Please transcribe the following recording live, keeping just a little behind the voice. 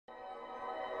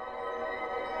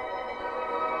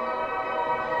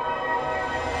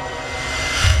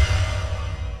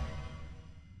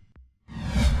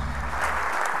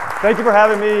Thank you for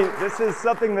having me. This is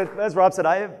something that, as Rob said,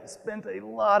 I have spent a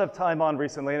lot of time on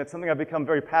recently, and it's something I've become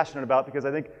very passionate about because I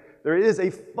think there is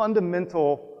a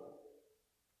fundamental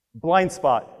blind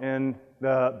spot in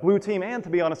the blue team and, to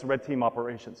be honest, the red team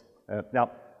operations. Now,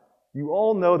 you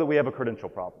all know that we have a credential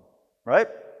problem, right?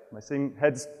 Am I seeing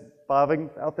heads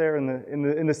bobbing out there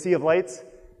in the sea of lights?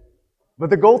 But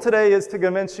the goal today is to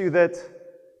convince you that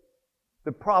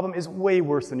the problem is way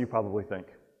worse than you probably think,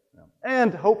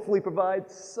 and hopefully provide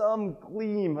some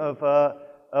gleam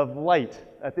of light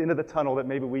at the end of the tunnel that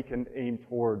maybe we can aim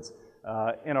towards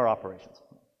in our operations.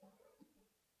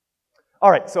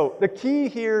 All right, so the key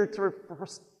here to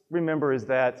remember is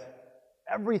that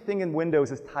everything in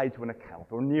Windows is tied to an account,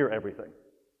 or near everything.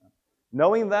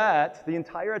 Knowing that, the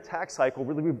entire attack cycle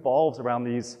really revolves around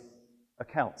these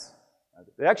accounts.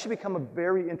 They actually become a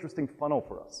very interesting funnel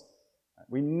for us.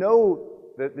 We know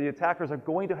that the attackers are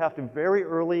going to have to, very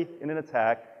early in an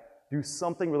attack, do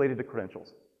something related to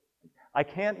credentials. I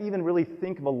can't even really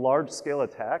think of a large-scale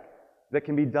attack that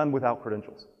can be done without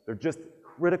credentials. They're just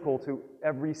critical to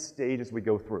every stage as we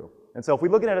go through. And so if we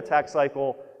look at an attack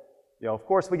cycle, of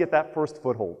course we get that first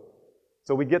foothold.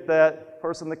 So we get that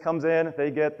person that comes in,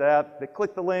 they get that, they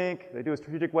click the link, they do a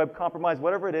strategic web compromise,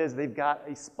 whatever it is, they've got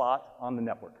a spot on the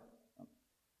network.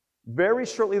 Very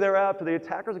shortly thereafter, the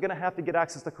attackers are going to have to get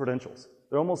access to credentials.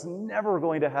 They're almost never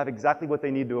going to have exactly what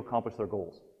they need to accomplish their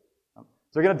goals. So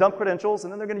they're going to dump credentials,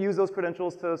 and then they're going to use those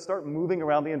credentials to start moving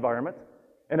around the environment.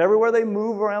 And everywhere they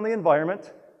move around the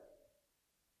environment,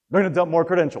 they're going to dump more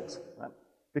credentials,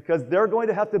 because they're going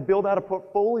to have to build out a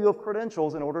portfolio of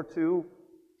credentials in order to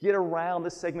get around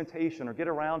this segmentation or get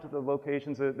around to the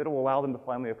locations that will allow them to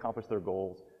finally accomplish their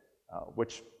goals,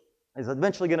 which is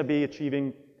eventually going to be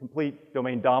achieving complete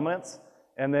domain dominance,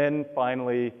 and then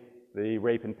finally the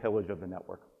rape and pillage of the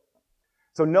network.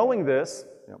 So knowing this,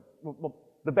 well,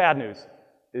 the bad news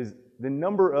is the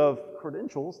number of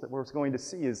credentials that we're going to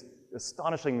see is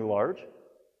astonishingly large,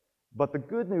 but the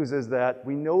good news is that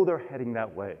we know they're heading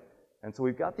that way. And so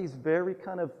we've got these very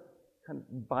kind of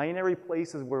binary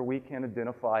places where we can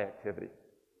identify activity.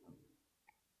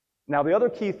 Now, the other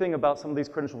key thing about some of these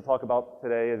credentials we'll talk about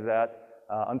today is that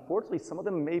unfortunately, some of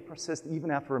them may persist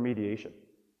even after remediation.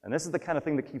 And this is the kind of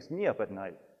thing that keeps me up at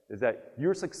night, is that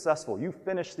you're successful, you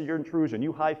finish your intrusion,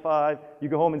 you high-five, you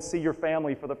go home and see your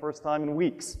family for the first time in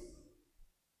weeks.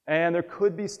 And there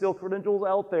could be still credentials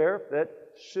out there that,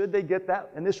 should they get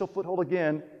that initial foothold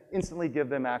again, instantly give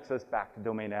them access back to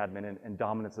domain admin and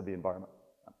dominance of the environment.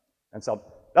 And so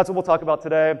that's what we'll talk about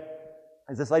today,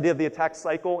 is this idea of the attack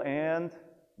cycle and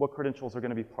what credentials are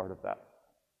going to be part of that.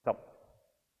 So,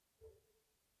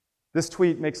 this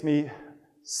tweet makes me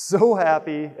so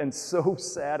happy and so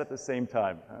sad at the same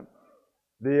time.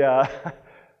 The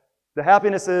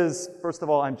happiness is, first of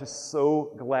all, I'm just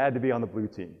so glad to be on the blue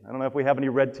team. I don't know if we have any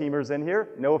red teamers in here,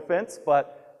 no offense,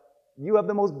 but you have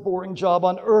the most boring job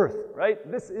on earth, right?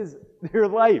 This is your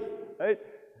life, right?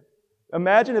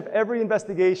 Imagine if every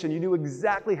investigation you knew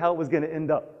exactly how it was going to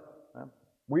end up.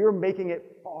 We are making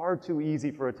it far too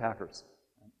easy for attackers.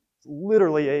 It's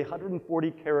literally a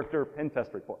 140-character pen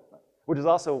test report, which is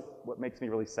also what makes me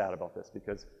really sad about this,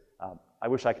 because I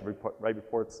wish I could write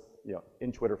reports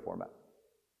in Twitter format.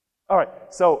 All right,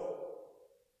 so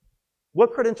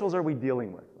what credentials are we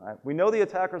dealing with? Right? We know the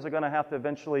attackers are going to have to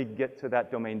eventually get to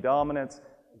that domain dominance.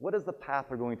 What is the path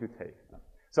they're going to take?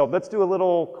 So let's do a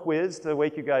little quiz to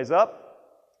wake you guys up.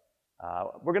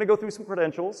 We're going to go through some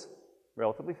credentials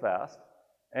relatively fast.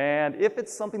 And if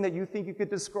it's something that you think you could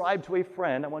describe to a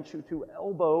friend, I want you to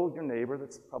elbow your neighbor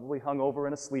that's probably hungover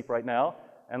and asleep right now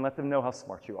and let them know how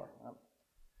smart you are.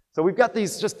 So we've got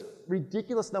these just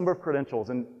ridiculous number of credentials.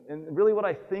 And really what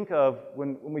I think of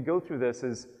when we go through this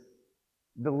is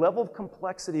the level of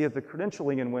complexity of the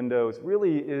credentialing in Windows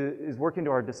really is working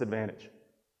to our disadvantage.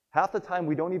 Half the time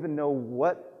we don't even know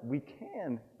what we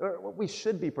can or what we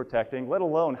should be protecting, let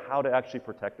alone how to actually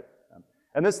protect it.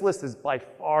 And this list is by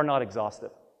far not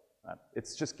exhaustive.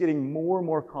 It's just getting more and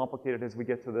more complicated as we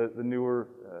get to the newer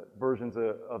versions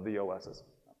of the OSs.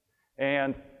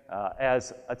 And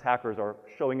as attackers are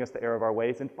showing us the error of our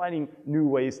ways and finding new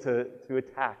ways to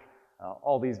attack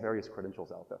all these various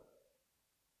credentials out there.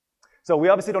 So we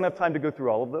obviously don't have time to go through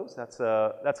all of those.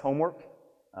 That's homework.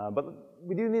 But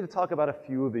we do need to talk about a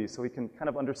few of these so we can kind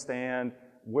of understand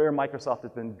where Microsoft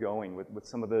has been going with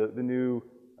some of the new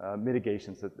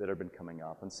mitigations that have been coming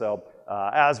up. And so,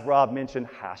 as Rob mentioned,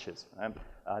 hashes. Right?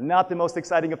 Not the most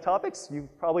exciting of topics.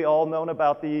 You've probably all known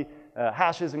about the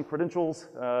hashes and credentials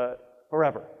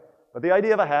forever. But the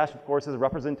idea of a hash, of course, is a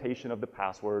representation of the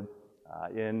password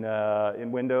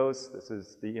in Windows. This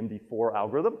is the MD4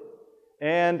 algorithm.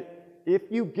 And if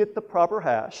you get the proper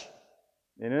hash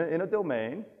in a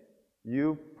domain,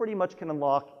 you pretty much can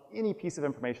unlock any piece of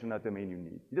information in that domain you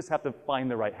need. You just have to find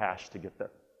the right hash to get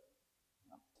there.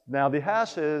 Now, the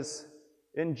hashes,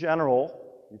 in general,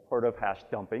 you've heard of hash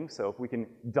dumping. So if we can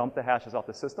dump the hashes off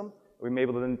the system, we may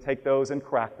be able to then take those and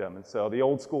crack them. And so the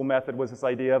old school method was this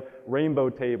idea of rainbow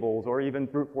tables or even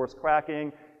brute force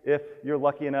cracking. If you're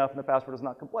lucky enough and the password is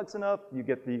not complex enough, you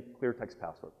get the clear text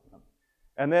password.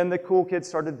 And then the cool kids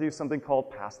started to do something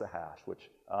called pass the hash, which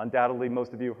undoubtedly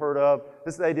most of you have heard of.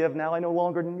 This is the idea of now I no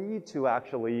longer need to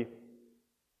actually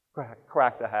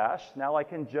crack the hash. Now I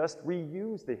can just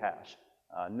reuse the hash.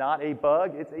 Not a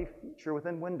bug, it's a feature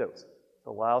within Windows. It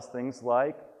allows things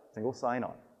like single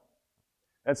sign-on.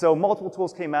 And so multiple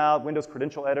tools came out. Windows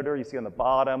Credential Editor, you see on the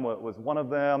bottom, was one of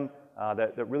them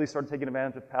that really started taking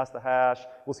advantage of pass the hash.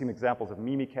 We'll see some examples of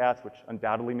mimikatz, which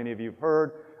undoubtedly many of you have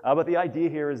heard. But the idea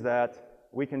here is that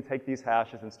we can take these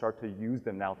hashes and start to use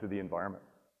them now through the environment.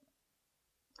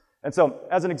 And so,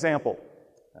 as an example,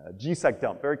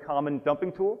 gsecdump, very common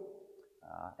dumping tool.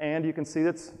 And you can see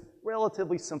it's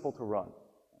relatively simple to run.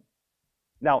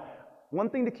 Now, one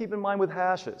thing to keep in mind with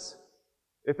hashes,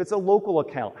 if it's a local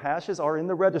account, hashes are in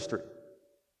the registry.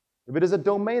 If it is a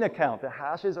domain account, the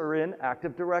hashes are in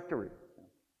Active Directory.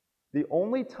 The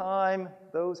only time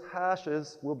those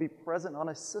hashes will be present on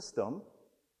a system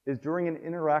is during an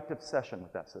interactive session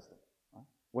with that system.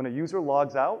 When a user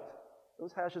logs out,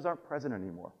 those hashes aren't present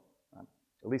anymore,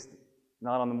 at least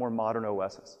not on the more modern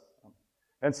OSs.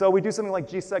 And so we do something like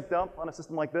gsecdump on a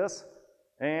system like this,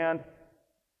 and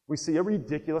we see a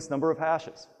ridiculous number of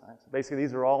hashes. So basically,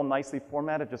 these are all nicely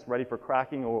formatted, just ready for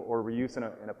cracking or reuse in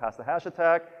a pass the hash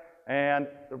attack. And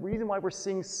the reason why we're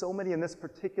seeing so many in this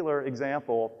particular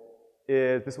example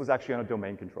is this was actually on a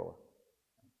domain controller.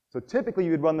 So typically,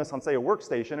 you would run this on, say, a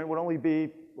workstation, and it would only be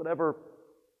whatever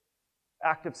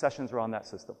active sessions are on that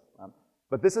system.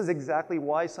 But this is exactly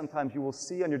why sometimes you will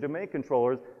see on your domain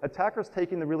controllers attackers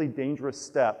taking the really dangerous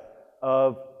step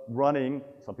of running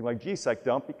something like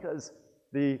gsecdump because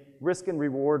the risk and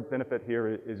reward benefit here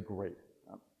is great.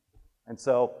 And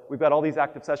so we've got all these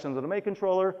active sessions on the domain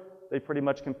controller. They pretty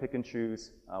much can pick and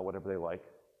choose whatever they like.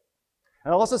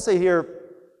 And I'll also say here,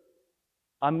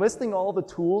 I'm listing all the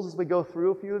tools as we go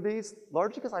through a few of these,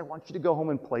 largely because I want you to go home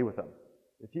and play with them.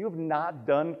 If you have not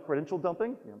done credential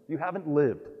dumping, you haven't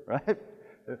lived, right?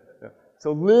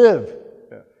 So live.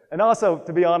 And also,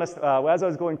 to be honest, as I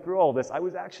was going through all this, I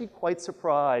was actually quite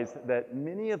surprised that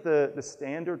many of the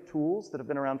standard tools that have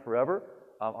been around forever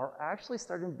are actually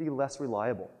starting to be less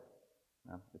reliable.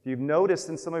 If you've noticed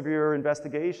in some of your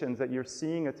investigations that you're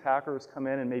seeing attackers come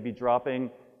in and maybe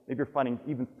dropping, maybe you're finding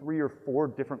even 3 or 4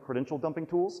 different credential dumping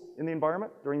tools in the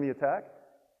environment during the attack,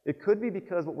 it could be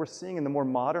because what we're seeing in the more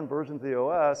modern versions of the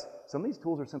OS, some of these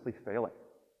tools are simply failing.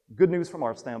 Good news from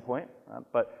our standpoint,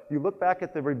 but if you look back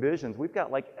at the revisions, we've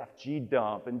got like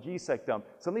fgdump and gsecdump.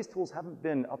 Some of these tools haven't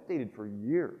been updated for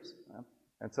years,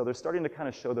 and so they're starting to kind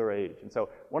of show their age. And so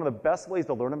one of the best ways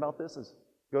to learn about this is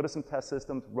go to some test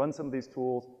systems, run some of these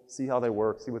tools, see how they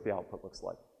work, see what the output looks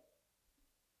like.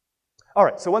 All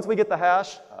right, so once we get the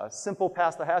hash, simple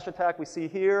pass the hash attack we see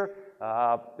here.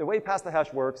 The way pass the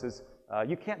hash works is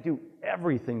you can't do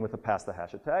everything with a pass the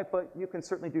hash attack, but you can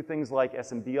certainly do things like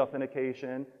SMB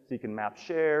authentication, so you can map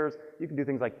shares. You can do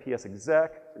things like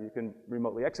ps-exec, so you can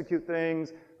remotely execute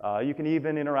things. You can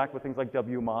even interact with things like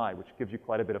WMI, which gives you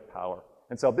quite a bit of power.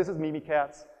 And so this is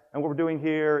mimikatz, and what we're doing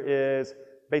here is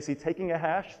basically taking a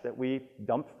hash that we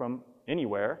dumped from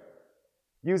anywhere,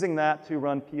 using that to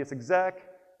run ps-exec,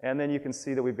 and then you can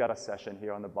see that we've got a session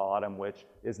here on the bottom, which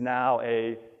is now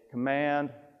a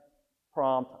command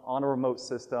prompt on a remote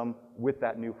system with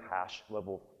that new hash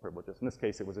level privileges. In this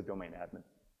case, it was a domain admin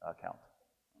account.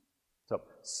 So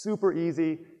super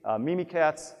easy.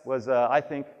 Mimikatz was, I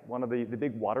think, one of the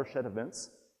big watershed events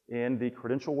in the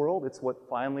credential world. It's what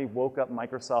finally woke up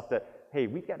Microsoft that, hey,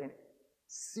 we've got a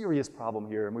serious problem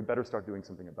here, and we better start doing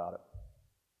something about it.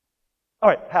 All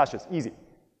right, hashes, easy.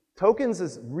 Tokens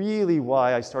is really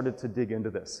why I started to dig into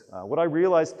this. What I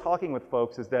realized talking with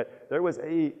folks is that there was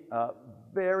a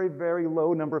very, very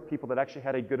low number of people that actually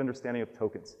had a good understanding of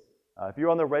tokens. If you're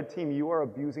on the red team, you are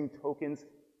abusing tokens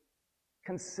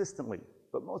consistently,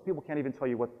 but most people can't even tell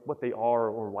you what they are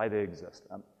or why they exist.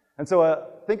 And so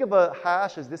think of a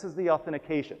hash as this is the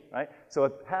authentication, right? So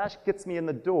a hash gets me in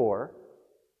the door.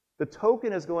 The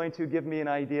token is going to give me an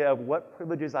idea of what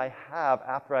privileges I have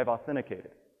after I've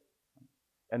authenticated.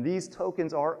 And these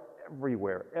tokens are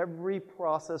everywhere. Every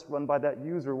process run by that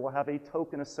user will have a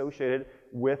token associated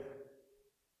with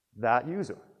that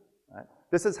user. Right?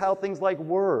 This is how things like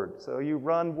Word. So you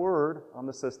run Word on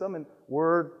the system, and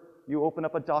Word you open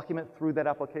up a document through that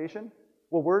application,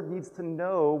 well, Word needs to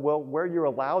know, well, where you're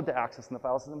allowed to access in the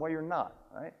file system and where you're not,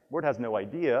 right? Word has no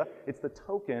idea. It's the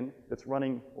token that's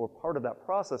running, or part of that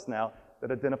process now, that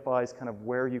identifies kind of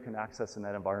where you can access in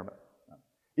that environment.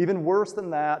 Even worse than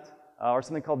that are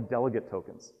something called delegate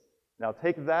tokens. Now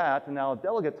take that, and now a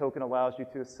delegate token allows you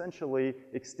to essentially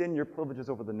extend your privileges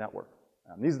over the network.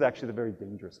 These are actually the very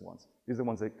dangerous ones. These are the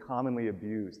ones that are commonly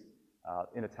abused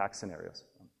in attack scenarios.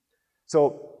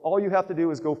 So all you have to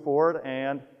do is go forward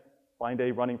and find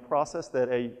a running process that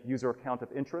a user account of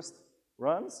interest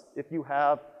runs. If you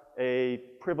have a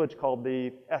privilege called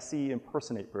the SE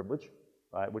impersonate privilege,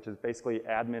 right, which is basically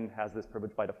admin has this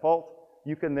privilege by default,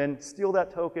 you can then steal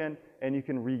that token and you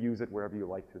can reuse it wherever you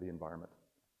like through the environment.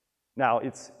 Now,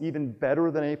 it's even better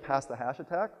than a pass the hash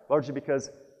attack, largely because,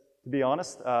 to be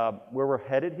honest, where we're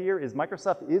headed here is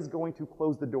Microsoft is going to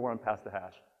close the door on pass the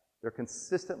hash. They're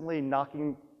consistently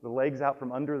knocking the legs out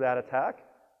from under that attack.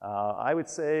 I would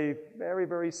say very,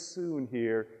 very soon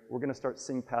here, we're going to start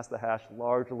seeing pass the hash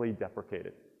largely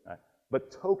deprecated. Right?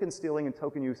 But token stealing and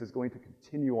token use is going to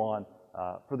continue on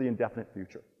for the indefinite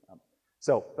future.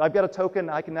 So I've got a token.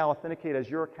 I can now authenticate as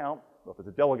your account, well, if it's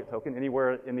a delegate token,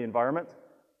 anywhere in the environment.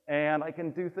 And I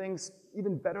can do things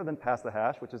even better than pass the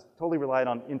hash, which is totally reliant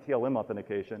on NTLM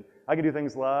authentication. I can do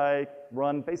things like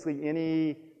run basically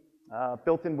any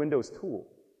built-in Windows tool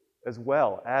as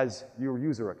well as your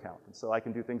user account. And so I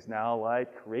can do things now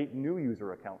like create new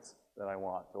user accounts that I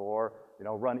want, or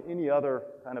run any other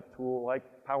kind of tool like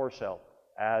PowerShell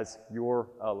as your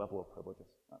level of privileges.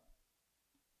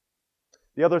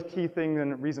 The other key thing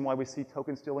and reason why we see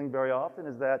token stealing very often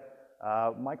is that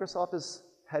Microsoft is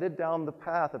headed down the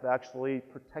path of actually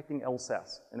protecting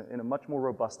LSAS in a much more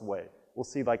robust way. We'll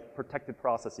see like protected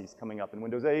processes coming up in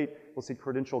Windows 8. We'll see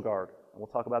Credential Guard, and we'll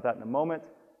talk about that in a moment.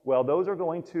 Well, those are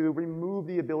going to remove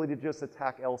the ability to just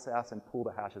attack LSAS and pull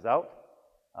the hashes out.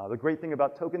 The great thing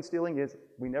about token stealing is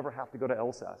we never have to go to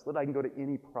LSAS. I can go to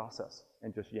any process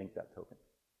and just yank that token.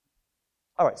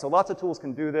 All right, so lots of tools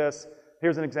can do this.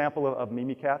 Here's an example of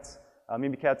Mimikatz.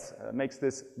 Mimikatz makes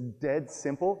this dead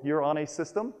simple. You're on a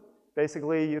system.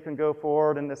 Basically, you can go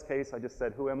forward. In this case, I just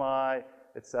said, who am I?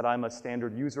 It said I'm a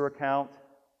standard user account.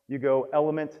 You go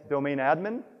element domain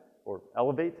admin, or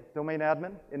elevate domain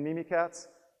admin in Mimikatz,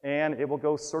 and it will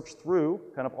go search through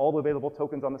kind of all the available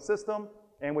tokens on the system,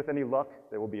 and with any luck,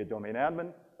 there will be a domain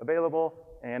admin available,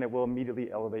 and it will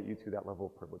immediately elevate you to that level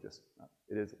of privileges.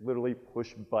 It is literally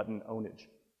push button ownage.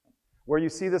 Where you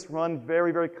see this run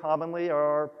very, very commonly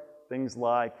are things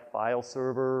like file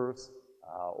servers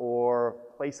or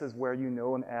places where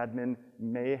an admin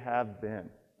may have been.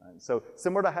 So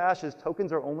similar to hashes,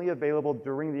 tokens are only available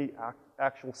during the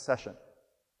actual session.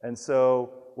 And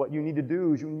so what you need to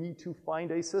do is you need to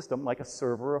find a system, like a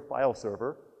server, a file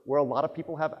server, where a lot of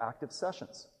people have active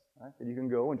sessions. Right? And you can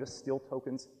go and just steal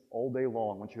tokens all day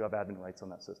long once you have admin rights on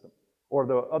that system. Or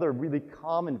the other really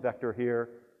common vector here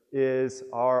is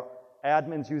our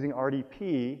admins using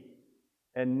RDP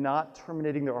and not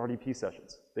terminating their RDP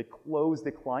sessions. They close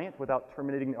the client without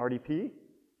terminating the RDP,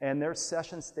 and their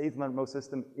session stays on the remote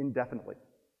system indefinitely.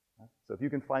 So if you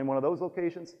can find one of those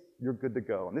locations, you're good to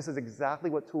go. And this is exactly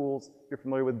what tools, if you're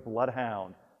familiar with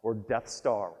Bloodhound or Death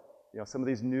Star, some of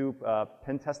these new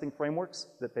pen testing frameworks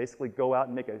that basically go out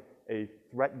and make a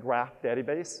threat graph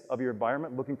database of your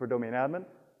environment looking for domain admin,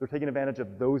 they're taking advantage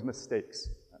of those mistakes.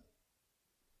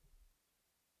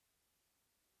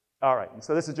 All right, and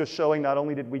so this is just showing not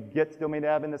only did we get domain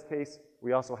admin in this case,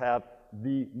 we also have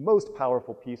the most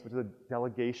powerful piece, which is a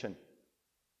delegation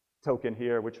token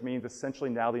here, which means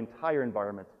essentially now the entire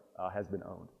environment has been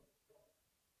owned.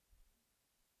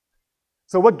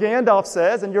 So what Gandalf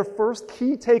says, and your first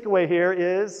key takeaway here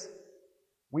is,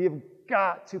 we have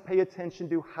got to pay attention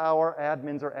to how our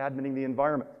admins are adminning the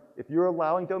environment. If you're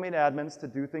allowing domain admins to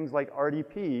do things like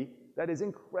RDP, that is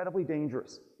incredibly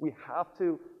dangerous. We have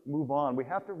to move on. We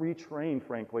have to retrain,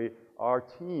 frankly, our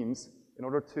teams in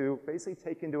order to basically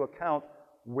take into account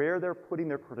where they're putting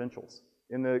their credentials.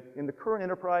 In the current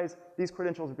enterprise, these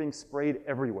credentials are being sprayed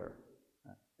everywhere.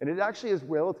 And it actually is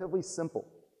relatively simple.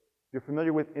 If you're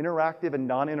familiar with interactive and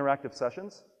non-interactive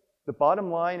sessions, the bottom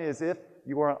line is if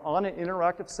you are on an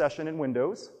interactive session in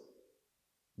Windows,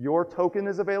 your token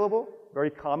is available, very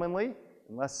commonly.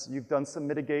 Unless you've done some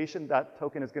mitigation, that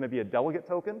token is going to be a delegate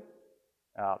token.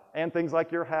 And things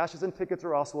like your hashes and tickets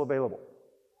are also available.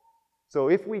 So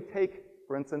if we take,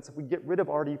 for instance, if we get rid of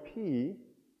RDP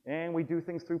and we do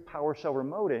things through PowerShell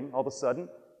remoting, all of a sudden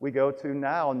we go to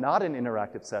now not an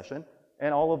interactive session,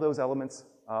 and all of those elements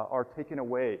are taken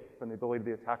away from the ability of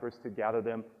the attackers to gather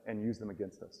them and use them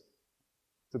against us.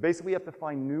 So basically, we have to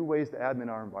find new ways to admin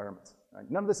our environments. Right?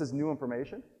 None of this is new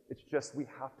information. It's just we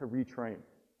have to retrain.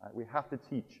 Right? We have to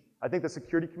teach. I think the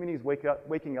security community is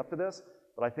waking up to this,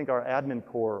 but I think our admin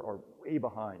core are way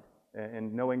behind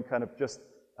in knowing kind of just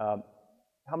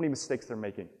how many mistakes they're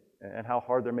making and how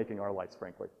hard they're making our lives,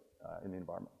 frankly, in the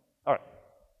environment. All right.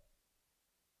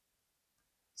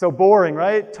 So boring,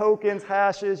 right? Tokens,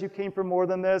 hashes, you came for more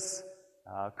than this.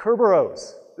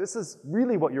 Kerberos. This is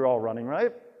really what you're all running,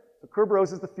 right? So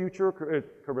Kerberos is the future.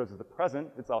 Kerberos is the present.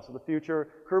 It's also the future.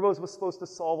 Kerberos was supposed to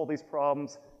solve all these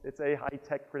problems. It's a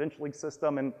high-tech credentialing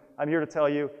system, and I'm here to tell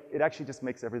you, it actually just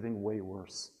makes everything way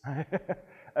worse.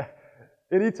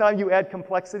 Anytime you add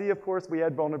complexity, of course, we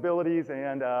add vulnerabilities,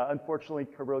 and unfortunately,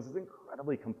 Kerberos is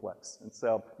incredibly complex. And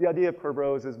so the idea of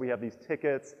Kerberos is we have these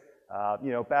tickets.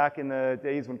 You know, back in the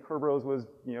days when Kerberos was,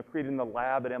 you know, created in the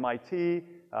lab at MIT,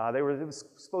 it was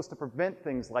supposed to prevent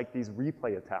things like these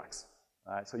replay attacks.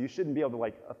 So you shouldn't be able to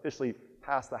like officially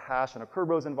pass the hash in a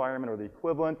Kerberos environment or the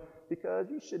equivalent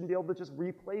because you shouldn't be able to just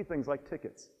replay things like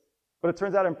tickets. But it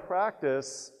turns out in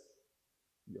practice,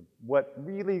 what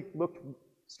really looked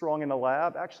strong in the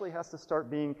lab actually has to start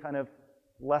being kind of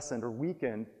lessened or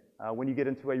weakened when you get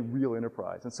into a real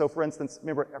enterprise. And so for instance,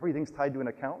 remember everything's tied to an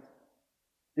account.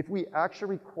 If we actually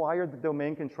required the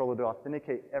domain controller to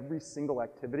authenticate every single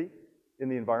activity in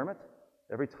the environment,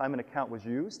 every time an account was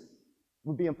used, it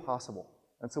would be impossible.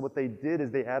 And so what they did is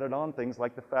they added on things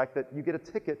like the fact that you get a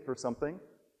ticket for something,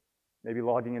 maybe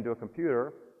logging into a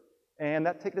computer, and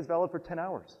that ticket is valid for 10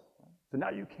 hours. So now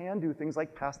you can do things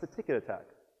like pass the ticket attack,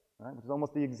 right? Which is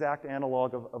almost the exact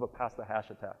analog of a pass the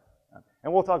hash attack.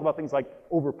 And we'll talk about things like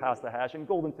overpass the hash and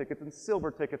golden tickets and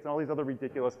silver tickets and all these other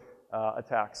ridiculous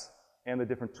attacks and the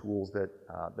different tools that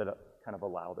kind of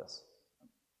allow this.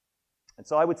 And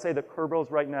so I would say that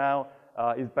Kerberos right now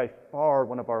is by far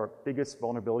one of our biggest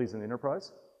vulnerabilities in the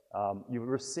enterprise.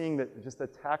 We're seeing that just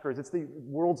attackers, it's the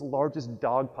world's largest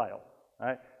dog pile,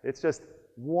 right? It's just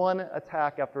one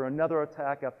attack after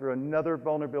another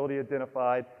vulnerability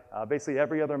identified. Basically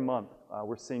every other month,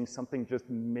 we're seeing something just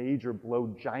major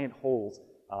blow giant holes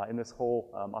in this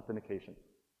whole authentication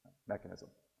mechanism.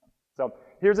 So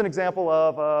here's an example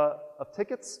of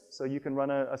tickets. So you can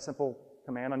run a simple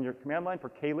command on your command line for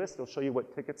klist. It'll show you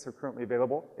what tickets are currently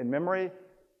available in memory.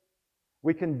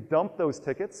 We can dump those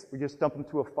tickets. We just dump them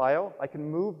to a file. I can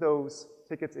move those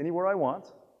tickets anywhere I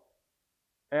want.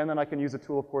 And then I can use a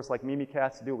tool, of course, like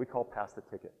Mimikatz to do what we call pass the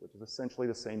ticket, which is essentially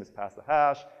the same as pass the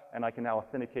hash. And I can now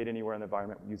authenticate anywhere in the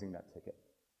environment using that ticket.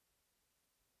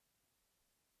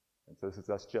 And so this is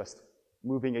us just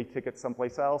moving a ticket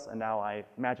someplace else, and now I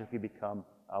magically become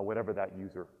whatever that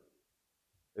user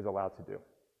is allowed to do.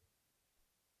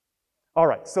 All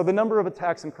right, so the number of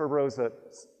attacks in Kerberos that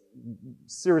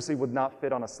seriously would not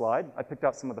fit on a slide. I picked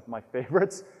out some of my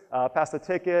favorites. Pass the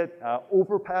ticket,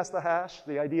 overpass the hash.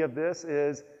 The idea of this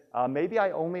is maybe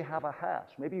I only have a hash.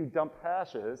 Maybe you dump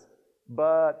hashes,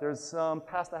 but there's some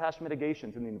pass the hash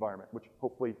mitigations in the environment, which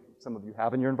hopefully some of you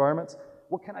have in your environments.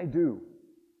 What can I do?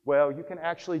 Well, you can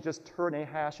actually just turn a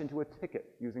hash into a ticket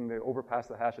using the overpass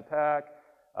the hash attack.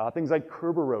 Things like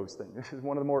Kerberos thing. This is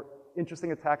one of the more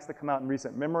interesting attacks that come out in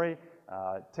recent memory.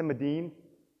 Tim Medine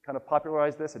kind of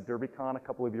popularized this at DerbyCon a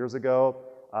couple of years ago.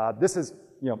 This is,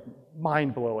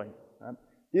 mind-blowing.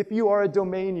 If you are a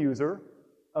domain user,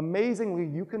 amazingly,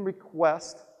 you can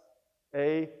request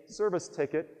a service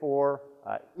ticket for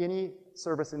any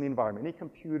service in the environment, any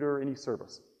computer, any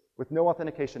service, with no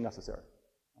authentication necessary.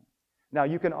 Now,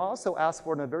 you can also ask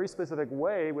for it in a very specific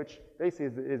way, which basically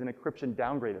is an encryption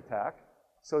downgrade attack,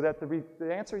 so that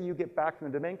the answer you get back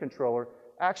from the domain controller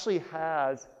actually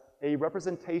has a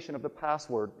representation of the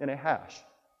password in a hash.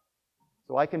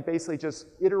 So I can basically just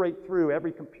iterate through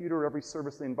every computer, every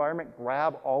service in the environment,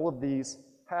 grab all of these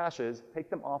hashes, take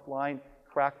them offline,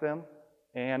 crack them,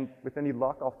 and with any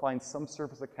luck, I'll find some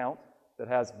service account that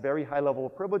has very high level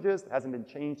of privileges, that hasn't been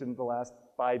changed in the last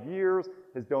 5 years,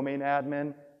 his domain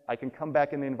admin. I can come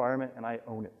back in the environment and I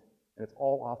own it. And it's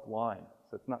all offline.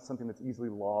 So it's not something that's easily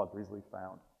logged or easily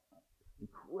found.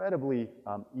 Incredibly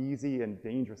easy and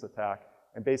dangerous attack.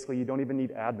 And basically, you don't even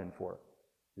need admin for it.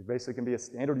 You basically can be a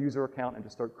standard user account and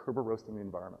just start Kerberoasting the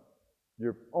environment.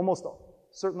 You're almost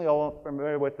certainly all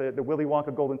familiar with the Willy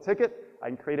Wonka golden ticket. I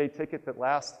can create a ticket that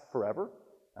lasts forever.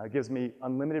 It gives me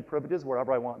unlimited privileges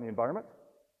wherever I want in the environment.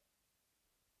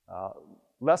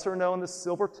 Lesser known, the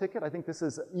silver ticket. I think this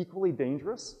is equally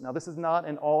dangerous. Now, this is not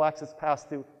an all-access pass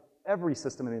to every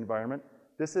system in the environment.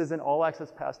 This is an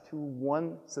all-access pass to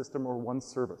one system or one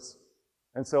service.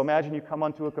 And so imagine you come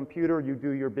onto a computer, you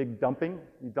do your big dumping,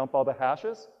 you dump all the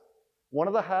hashes. One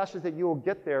of the hashes that you will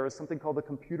get there is something called the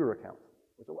computer account,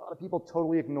 which a lot of people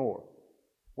totally ignore.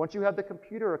 Once you have the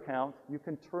computer account, you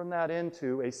can turn that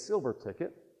into a silver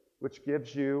ticket, which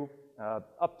gives you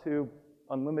up to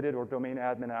unlimited or domain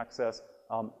admin access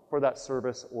for that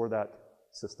service or that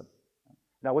system.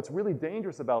 Now, what's really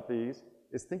dangerous about these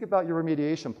is think about your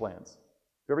remediation plans.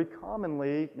 Very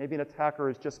commonly, maybe an attacker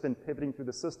has just been pivoting through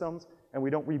the systems, and we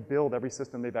don't rebuild every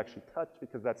system they've actually touched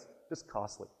because that's just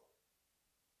costly.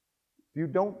 If you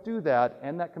don't do that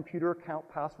and that computer account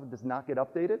password does not get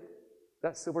updated,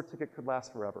 that silver ticket could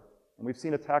last forever. And we've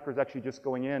seen attackers actually just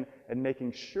going in and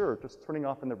making sure, just turning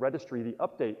off in the registry the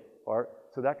update part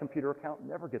so that computer account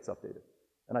never gets updated.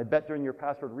 And I bet during your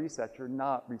password reset, you're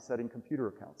not resetting computer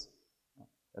accounts.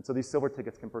 And so these silver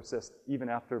tickets can persist even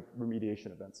after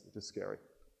remediation events, which is scary.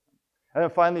 And then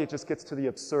finally, it just gets to the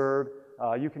absurd.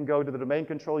 You can go to the domain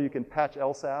controller, you can patch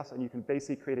LSAS, and you can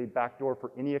basically create a backdoor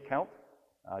for any account.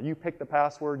 You pick the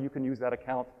password, you can use that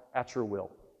account at your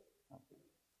will.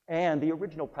 And the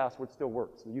original password still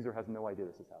works. The user has no idea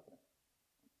this is happening.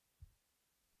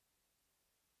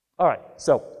 All right,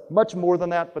 so much more than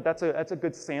that, but that's a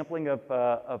good sampling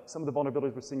of some of the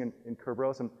vulnerabilities we're seeing in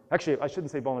Kerberos. And actually, I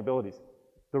shouldn't say vulnerabilities.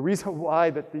 The reason why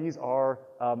that these are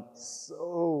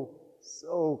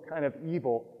so kind of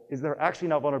evil is they're actually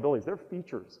not vulnerabilities. They're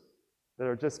features that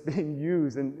are just being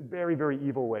used in very, very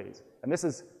evil ways. And this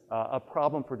is a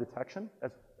problem for detection.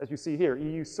 As you see here,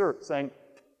 EU CERT saying,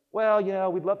 well, you know,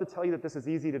 we'd love to tell you that this is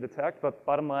easy to detect, but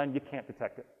bottom line, you can't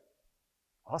detect it.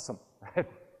 Awesome, right?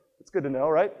 It's good to know,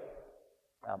 right?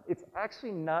 It's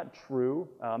actually not true.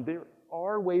 There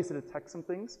are ways to detect some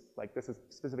things, like this is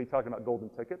specifically talking about golden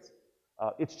tickets.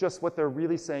 It's just what they're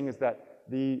really saying is that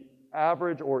the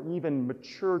average or even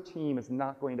mature team is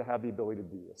not going to have the ability to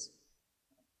do this.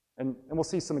 And we'll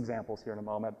see some examples here in a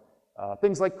moment.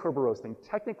 Things like Kerberos roasting.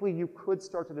 Technically, you could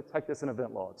start to detect this in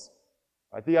event logs.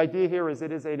 Right? The idea here is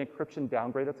it is an encryption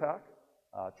downgrade attack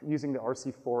using the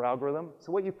RC4 algorithm.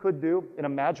 So what you could do in a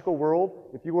magical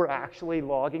world, if you were actually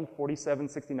logging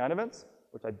 4769 events,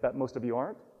 which I bet most of you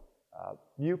aren't,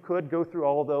 you could go through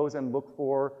all of those and look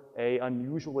for an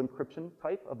unusual encryption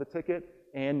type of the ticket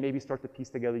and maybe start to piece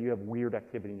together you have weird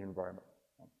activity in your environment.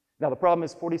 Now the problem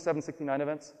is 4769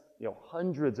 events, you know,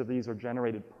 hundreds of these are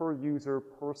generated per user,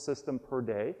 per system, per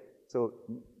day. So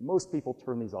most people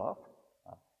turn these off.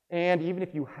 And even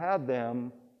if you had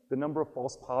them, the number of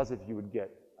false positives you would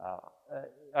get,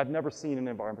 I've never seen an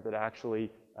environment that actually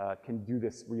can do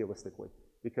this realistically,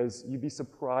 because you'd be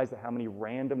surprised at how many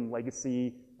random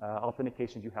legacy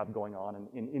authentications you have going on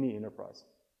in any enterprise.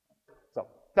 So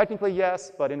technically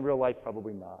yes, but in real life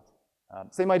probably not.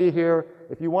 Same idea here.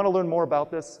 If you want to learn more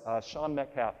about this, Sean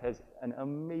Metcalf has an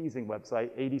amazing website,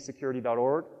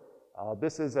 adsecurity.org.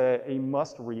 This is a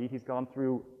must read. He's gone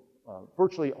through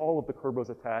virtually all of the Kerberos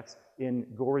attacks in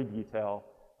gory detail.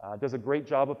 Does a great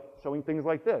job of showing things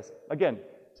like this. Again,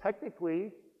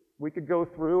 technically, we could go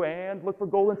through and look for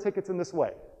golden tickets in this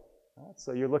way.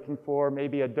 So you're looking for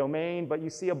maybe a domain, but you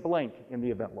see a blank in the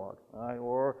event log.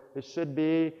 Or it should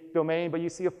be domain, but you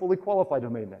see a fully qualified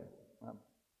domain name.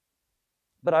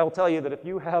 But I will tell you that if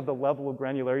you have the level of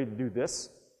granularity to do this,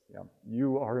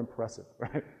 you are impressive,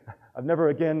 right? I've never,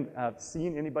 again,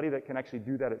 seen anybody that can actually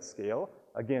do that at scale.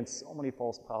 Again, so many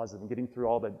false positives and getting through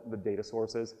all the data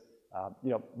sources.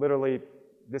 Literally,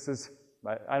 this is,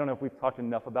 I don't know if we've talked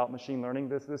enough about machine learning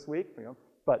this week,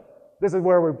 but this is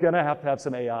where we're going to have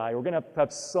some AI. We're going to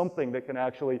have something that can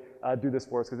actually do this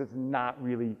for us, because it's not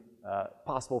really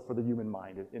possible for the human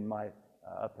mind, in my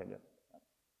opinion.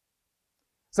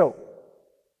 So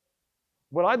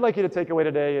what I'd like you to take away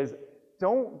today is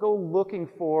don't go looking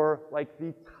for like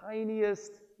the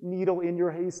tiniest needle in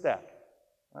your haystack.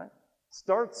 Right?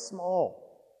 Start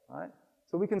small. Right?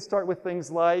 So we can start with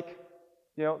things like,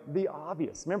 the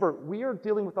obvious. Remember, we are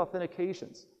dealing with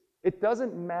authentications. It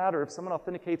doesn't matter if someone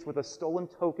authenticates with a stolen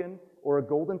token or a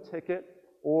golden ticket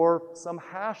or some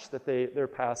hash that they're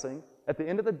passing. At the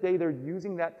end of the day, they're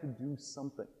using that to do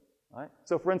something. Right?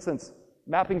 So for instance,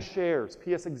 mapping shares,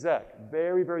 PSExec,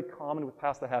 very, very common with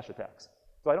pass the hash attacks.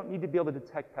 So I don't need to be able to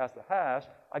detect pass the hash,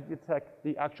 I detect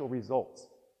the actual results.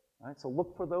 Right? So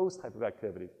look for those type of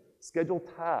activities. Schedule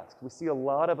tasks. We see a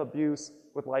lot of abuse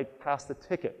with like pass the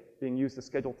ticket being used to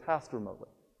schedule tasks remotely.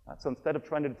 So instead of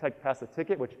trying to detect pass the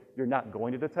ticket, which you're not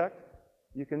going to detect,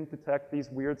 you can detect these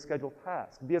weird scheduled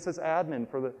tasks. BSS admin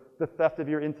for the theft of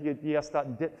your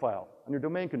ntds.dit file on your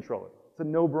domain controller. It's a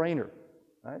no-brainer.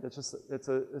 Right? It's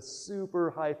a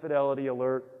super high fidelity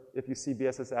alert if you see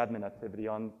BSS admin activity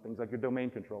on things like your domain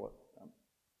controller.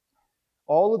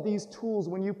 All of these tools,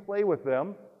 when you play with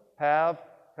them, have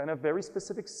kind of very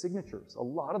specific signatures. A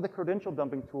lot of the credential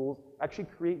dumping tools actually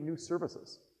create new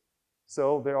services.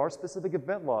 So there are specific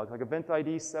event logs, like event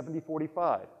ID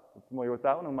 7045. I'm familiar with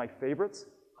that one of my favorites.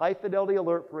 High fidelity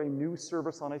alert for a new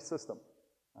service on a system.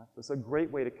 So it's a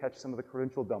great way to catch some of the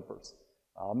credential dumpers.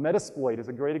 Metasploit is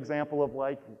a great example of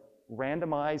like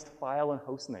randomized file and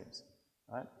host names.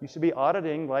 Right? You should be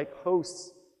auditing like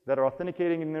hosts that are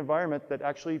authenticating in an environment that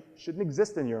actually shouldn't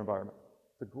exist in your environment.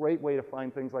 It's a great way to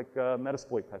find things like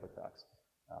Metasploit type attacks.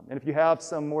 And if you have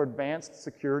some more advanced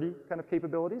security kind of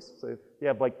capabilities, so if you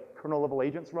have like kernel level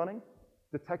agents running,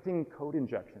 detecting code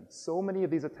injection. So many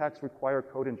of these attacks require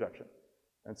code injection.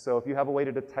 And so if you have a way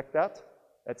to detect that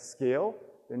at scale,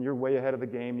 then you're way ahead of the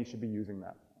game. You should be using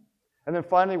that. And then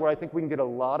finally, where I think we can get a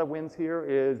lot of wins here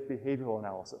is behavioral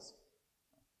analysis.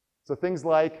 So things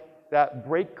like that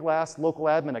break glass local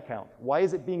admin account. Why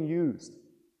is it being used?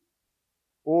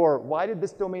 Or why did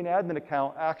this domain admin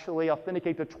account actually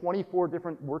authenticate to 24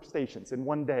 different workstations in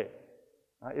one day?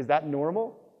 Is that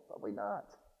normal? Probably not.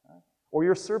 Or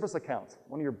your service accounts,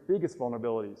 one of your biggest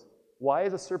vulnerabilities. Why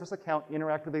is a service account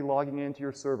interactively logging into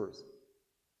your servers?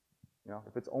 You know,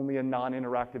 if it's only a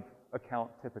non-interactive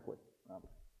account typically.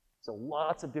 So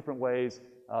lots of different ways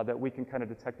that we can kind of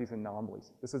detect these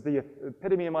anomalies. This is the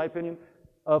epitome, in my opinion,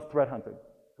 of threat hunting.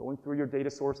 Going through your data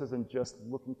sources and just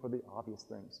looking for the obvious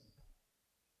things.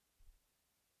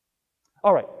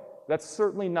 All right, that's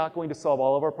certainly not going to solve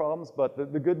all of our problems, but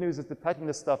the good news is detecting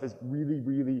this stuff is really,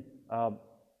 really,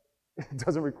 it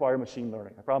doesn't require machine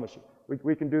learning, I promise you.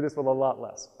 We can do this with a lot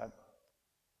less. Right?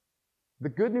 The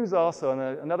good news also,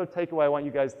 and another takeaway I want you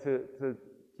guys to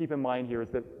keep in mind here is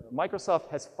that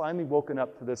Microsoft has finally woken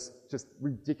up to this just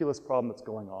ridiculous problem that's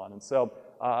going on. And so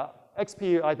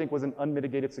XP, I think, was an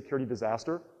unmitigated security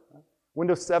disaster.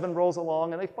 Windows 7 rolls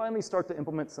along, and they finally start to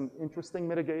implement some interesting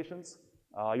mitigations.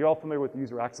 You're all familiar with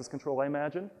user access control, I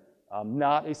imagine.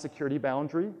 Not a security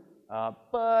boundary,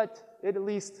 but it at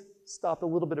least stopped a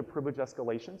little bit of privilege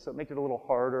escalation, so it makes it a little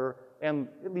harder, and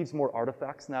it leaves more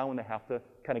artifacts now when they have to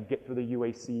kind of get through the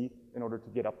UAC in order to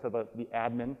get up to the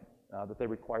admin that they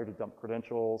require to dump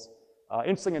credentials.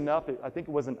 Interesting enough, I think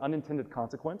it was an unintended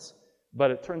consequence, but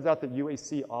it turns out that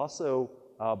UAC also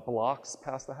blocks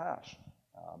pass the hash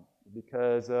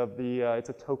because of it's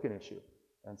a token issue.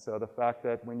 And so the fact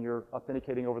that when you're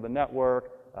authenticating over the network,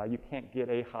 you can't get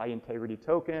a high integrity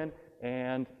token,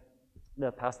 and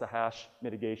the pass the hash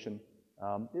mitigation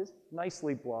is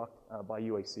nicely blocked by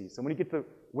UAC. So when you get to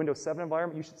Windows 7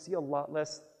 environment, you should see a lot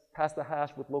less pass the hash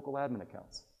with local admin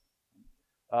accounts.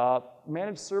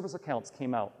 Managed service accounts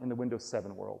came out in the Windows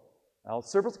 7 world. Now,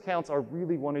 service accounts are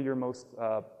really one of your most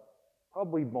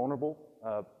probably vulnerable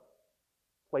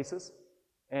places.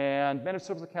 And managed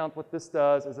service account, what this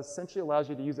does is essentially allows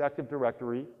you to use Active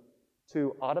Directory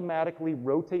to automatically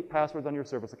rotate passwords on your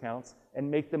service accounts and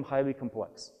make them highly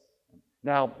complex.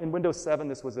 Now, in Windows 7,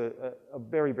 this was a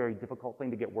very, very difficult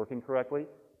thing to get working correctly.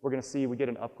 We're going to see we get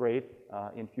an upgrade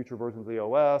in future versions of the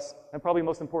OS. And probably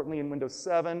most importantly in Windows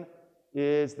 7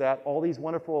 is that all these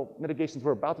wonderful mitigations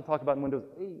we're about to talk about in Windows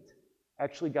 8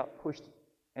 actually got pushed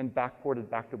and backported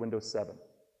back to Windows 7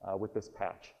 with this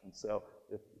patch. And so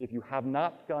if you have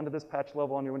not gone to this patch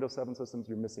level on your Windows 7 systems,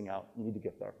 you're missing out. You need to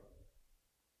get there.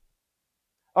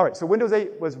 All right, so Windows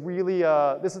 8 was really,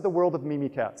 this is the world of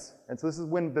Mimikatz. And so this is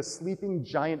when the sleeping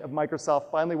giant of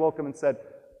Microsoft finally woke up and said,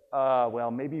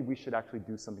 well, maybe we should actually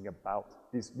do something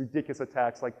about these ridiculous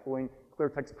attacks like pulling clear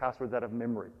text passwords out of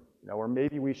memory. You know, or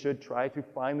maybe we should try to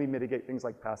finally mitigate things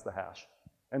like pass the hash.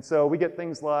 And so we get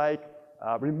things like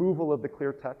removal of the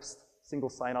clear text, single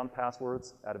sign-on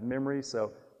passwords out of memory.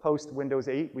 So post Windows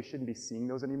 8, we shouldn't be seeing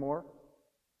those anymore.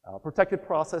 Protected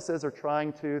processes are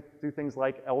trying to do things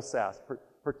like LSAS,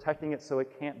 protecting it so it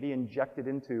can't be injected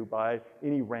into by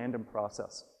any random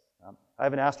process. I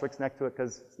have an asterisk next to it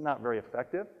because it's not very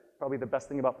effective. Probably the best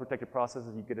thing about protected processes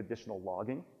is you get additional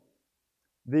logging.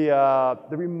 The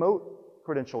remote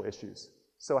credential issues.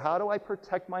 So how do I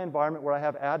protect my environment where I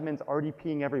have admins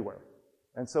RDPing everywhere?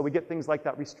 And so we get things like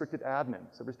that restricted admin.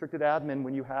 So restricted admin,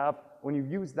 when you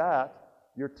use that,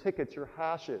 your tickets, your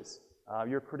hashes,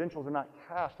 your credentials are not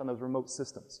cached on those remote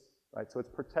systems, right? So it's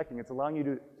protecting, it's allowing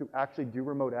you to actually do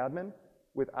remote admin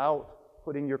without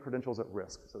putting your credentials at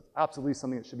risk. So it's absolutely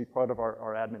something that should be part of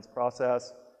our admin's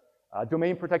process.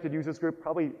 Domain protected users group,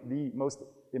 probably the most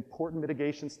important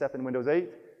mitigation step in Windows 8.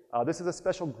 This is a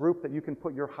special group that you can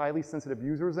put your highly sensitive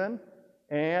users in,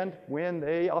 and when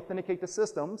they authenticate to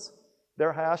systems,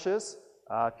 their hashes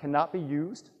cannot be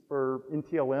used for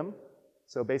NTLM.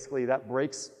 So basically that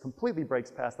completely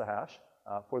breaks past the hash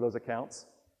for those accounts.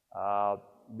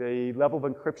 The level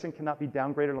of encryption cannot be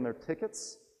downgraded on their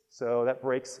tickets. So that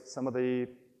breaks some of the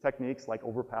techniques like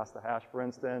overpass the hash, for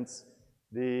instance.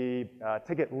 The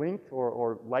ticket length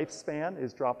or lifespan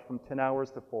is dropped from 10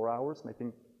 hours to 4 hours,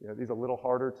 making these a little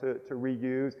harder to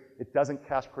reuse. It doesn't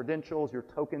cache credentials. Your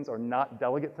tokens are not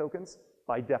delegate tokens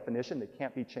by definition. They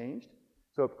can't be changed.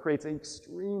 So it creates an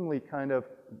extremely kind of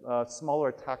smaller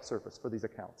attack surface for these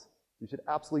accounts. You should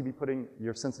absolutely be putting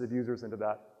your sensitive users into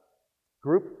that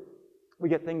group. We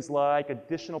get things like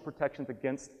additional protections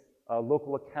against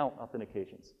local account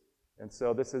authentications. And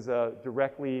so this is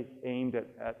directly aimed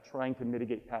at trying to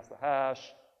mitigate past the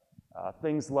hash.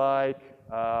 Things like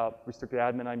restricted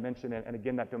admin I mentioned, and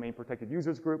again, that domain protected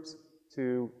users groups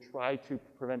to try to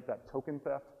prevent that token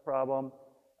theft problem.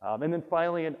 And then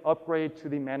finally, an upgrade to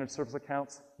the managed service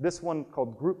accounts. This one,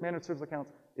 called group managed service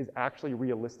accounts, is actually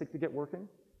realistic to get working.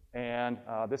 And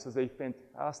this is a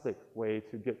fantastic way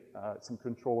to get some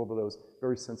control over those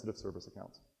very sensitive service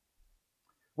accounts.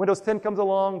 Windows 10 comes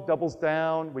along, doubles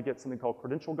down. We get something called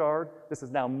Credential Guard. This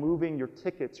is now moving your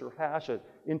tickets, your hashes,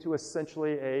 into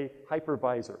essentially a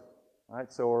hypervisor,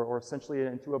 right? So, or essentially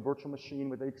into a virtual machine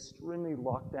with an extremely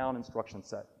locked down instruction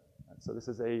set. Right? So this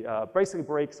is basically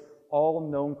breaks all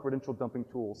known credential dumping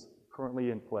tools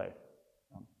currently in play.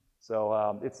 It's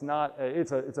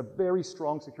a very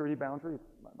strong security boundary.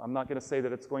 I'm not going to say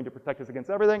that it's going to protect us against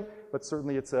everything, but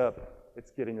certainly it's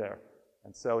getting there.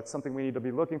 And so it's something we need to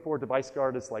be looking for. Device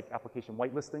Guard is like application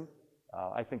whitelisting.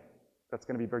 I think that's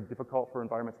going to be very difficult for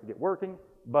environments to get working,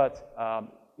 but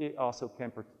it also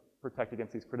can protect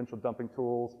against these credential dumping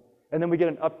tools. And then we get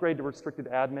an upgrade to restricted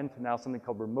admin to now something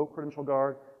called Remote Credential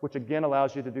Guard, which again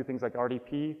allows you to do things like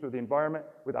RDP through the environment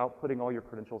without putting all your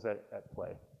credentials at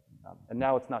play. And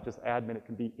now it's not just admin, it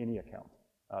can be any account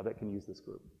that can use this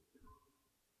group.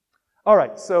 All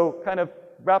right, so kind of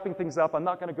wrapping things up, I'm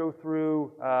not going to go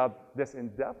through this in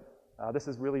depth. This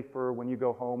is really for when you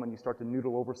go home and you start to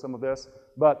noodle over some of this.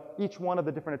 But each one of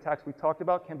the different attacks we talked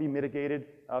about can be mitigated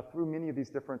through many of these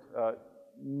different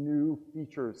new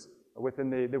features within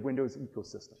the Windows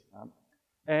ecosystem.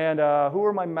 And who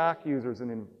are my Mac users?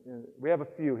 And we have a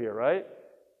few here, right?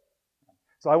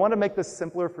 So I want to make this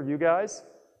simpler for you guys.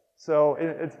 So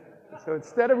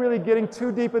instead of really getting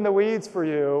too deep in the weeds for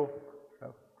you,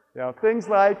 things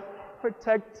like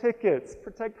protect tickets,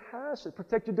 protect hashes,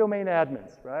 protect your domain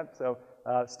admins, right? So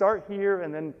start here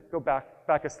and then go back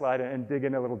a slide and dig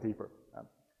in a little deeper.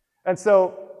 And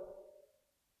so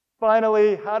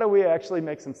finally, how do we actually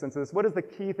make some sense of this? What is the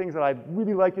key things that I'd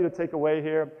really like you to take away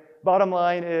here? Bottom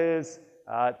line is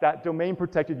that domain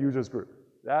protected users group.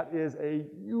 That is a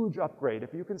huge upgrade.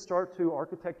 If you can start to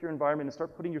architect your environment and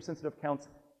start putting your sensitive accounts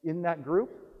in that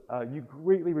group, you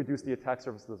greatly reduce the attack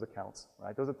surface of those accounts,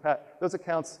 right? Those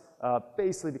accounts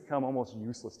basically become almost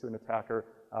useless to an attacker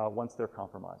once they're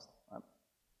compromised. Right?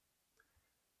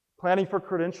 Planning for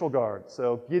Credential Guard.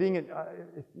 So getting it,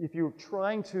 if you're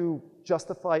trying to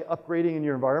justify upgrading in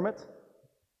your environment,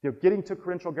 getting to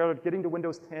Credential Guard, getting to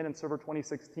Windows 10 and Server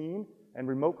 2016 and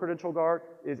Remote Credential Guard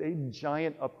is a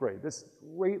giant upgrade. This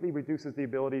greatly reduces the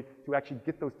ability to actually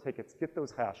get those tickets, get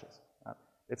those hashes.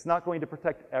 It's not going to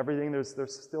protect everything. There's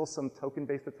still some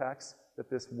token-based attacks that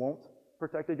this won't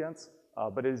protect against,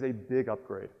 but it is a big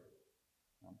upgrade.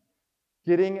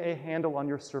 Getting a handle on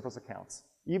your service accounts.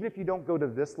 Even if you don't go to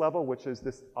this level, which is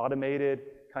this automated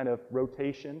kind of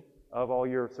rotation of all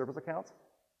your service accounts,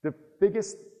 the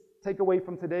biggest takeaway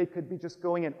from today could be just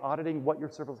going and auditing what your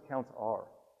service accounts are.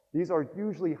 These are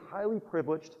usually highly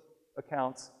privileged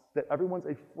accounts that everyone's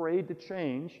afraid to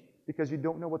change because you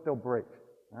don't know what they'll break.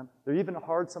 They're even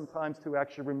hard sometimes to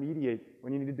actually remediate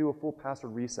when you need to do a full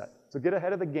password reset. So get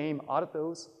ahead of the game, audit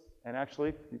those, and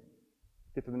actually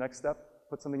get to the next step,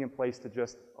 put something in place to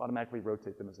just automatically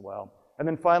rotate them as well. And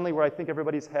then finally, where I think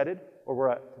everybody's headed, or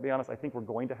to be honest, I think we're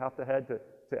going to have to head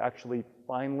to actually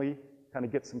finally kind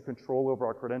of get some control over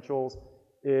our credentials,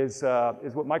 is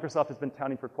what Microsoft has been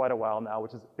touting for quite a while now,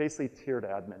 which is basically tiered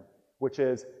admin, which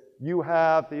is you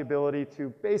have the ability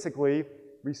to basically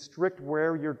restrict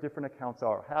where your different accounts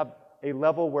are. Have a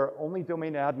level where only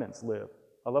domain admins live,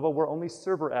 a level where only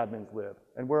server admins live,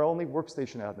 and where only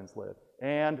workstation admins live.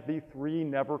 And the three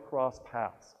never cross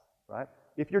paths, right?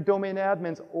 If your domain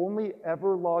admins only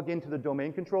ever log into the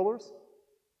domain controllers,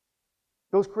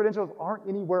 those credentials aren't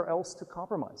anywhere else to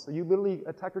compromise. So you literally,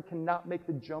 attacker cannot make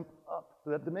the jump up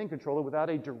to that domain controller without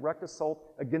a direct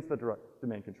assault against the direct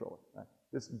domain controller. Right?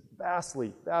 This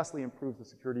vastly, vastly improves the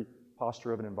security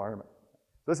posture of an environment.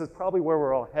 This is probably where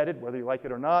we're all headed, whether you like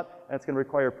it or not, and it's going to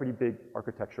require a pretty big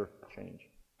architecture change.